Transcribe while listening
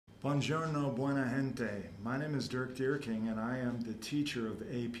Buongiorno, buona gente. My name is Dirk Deerking, and I am the teacher of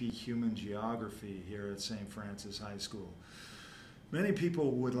AP Human Geography here at St. Francis High School. Many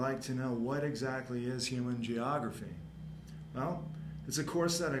people would like to know what exactly is human geography. Well, it's a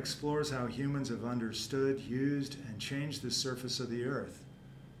course that explores how humans have understood, used, and changed the surface of the earth.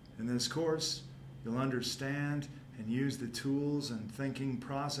 In this course, you'll understand and use the tools and thinking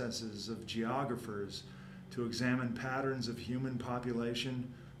processes of geographers to examine patterns of human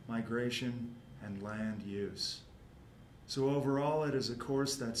population, migration, and land use. So overall, it is a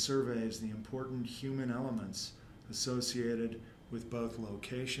course that surveys the important human elements associated with both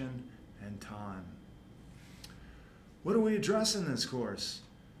location and time. What do we address in this course?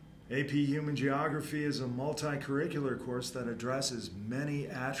 AP Human Geography is a multi-curricular course that addresses many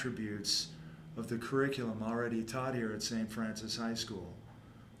attributes of the curriculum already taught here at St. Francis High School.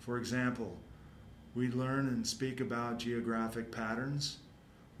 For example, we learn and speak about geographic patterns.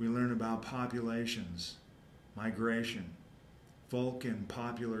 We learn about populations, migration, folk and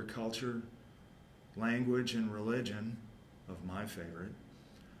popular culture, language and religion, of my favorite,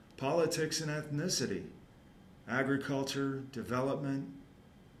 politics and ethnicity, agriculture, development,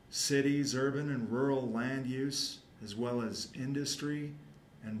 cities, urban and rural land use, as well as industry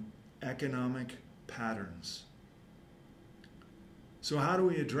and economic patterns. So how do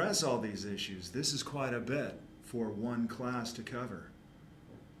we address all these issues? This is quite a bit for one class to cover.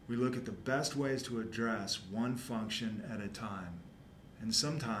 We look at the best ways to address one function at a time. And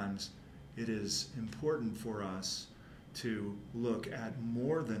sometimes it is important for us to look at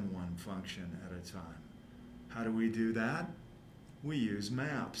more than one function at a time. How do we do that? We use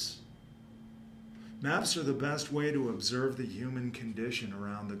maps. Maps are the best way to observe the human condition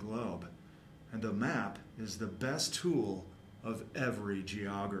around the globe. And a map is the best tool of every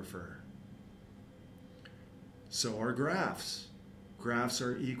geographer. So are graphs. Graphs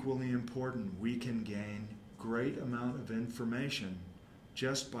are equally important. We can gain great amount of information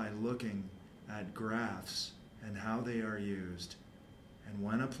just by looking at graphs and how they are used. And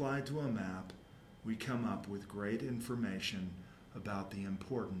when applied to a map, we come up with great information about the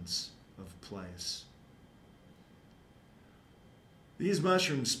importance of place. These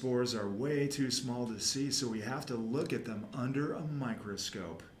mushroom spores are way too small to see, so we have to look at them under a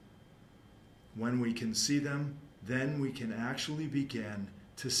microscope. When we can see them, then we can actually begin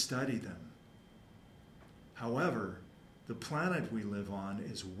to study them. However, the planet we live on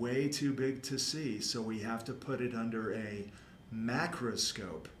is way too big to see, so we have to put it under a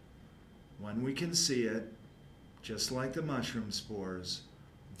macroscope. When we can see it, just like the mushroom spores,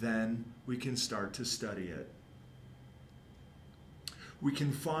 then we can start to study it. We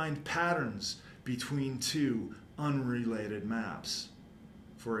can find patterns between two unrelated maps.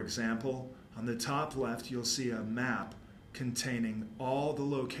 For example, on the top left, you'll see a map containing all the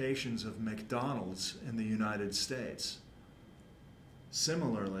locations of McDonald's in the United States.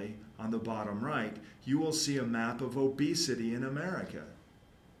 Similarly, on the bottom right, you will see a map of obesity in America.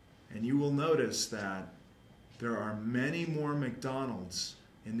 And you will notice that there are many more McDonald's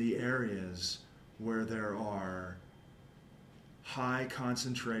in the areas where there are high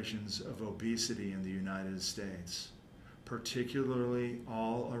concentrations of obesity in the United States, particularly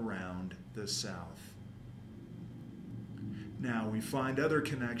all around the South. Now, we find other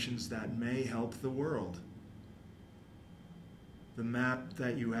connections that may help the world. The map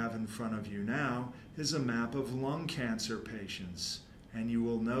that you have in front of you now is a map of lung cancer patients, and you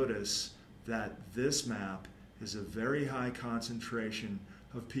will notice that this map is a very high concentration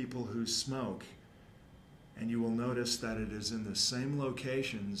of people who smoke. And you will notice that it is in the same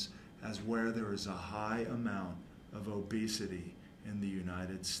locations as where there is a high amount of obesity in the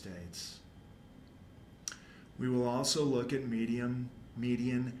United States. We will also look at median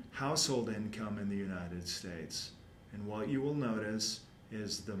household income in the United States. And what you will notice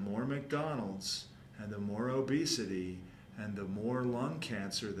is the more McDonald's and the more obesity and the more lung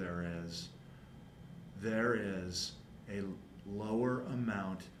cancer there is a lower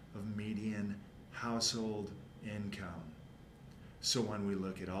amount of median household income. So when we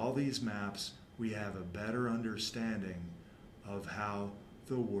look at all these maps, we have a better understanding of how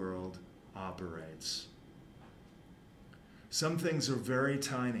the world operates. Some things are very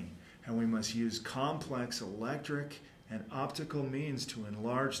tiny, and we must use complex electric and optical means to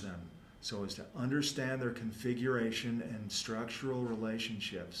enlarge them so as to understand their configuration and structural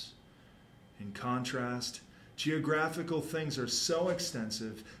relationships. In contrast, geographical things are so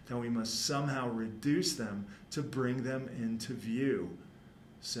extensive that we must somehow reduce them to bring them into view,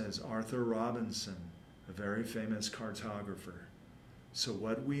 says Arthur Robinson, a very famous cartographer. So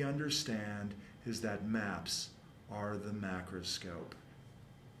what we understand is that maps are the macroscope.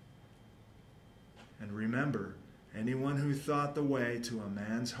 And remember, anyone who thought the way to a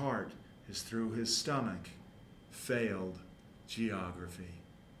man's heart is through his stomach failed geography.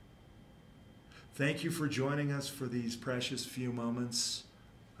 Thank you for joining us for these precious few moments.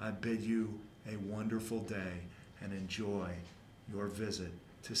 I bid you a wonderful day and enjoy your visit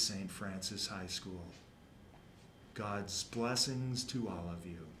to St. Francis High School. God's blessings to all of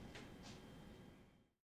you.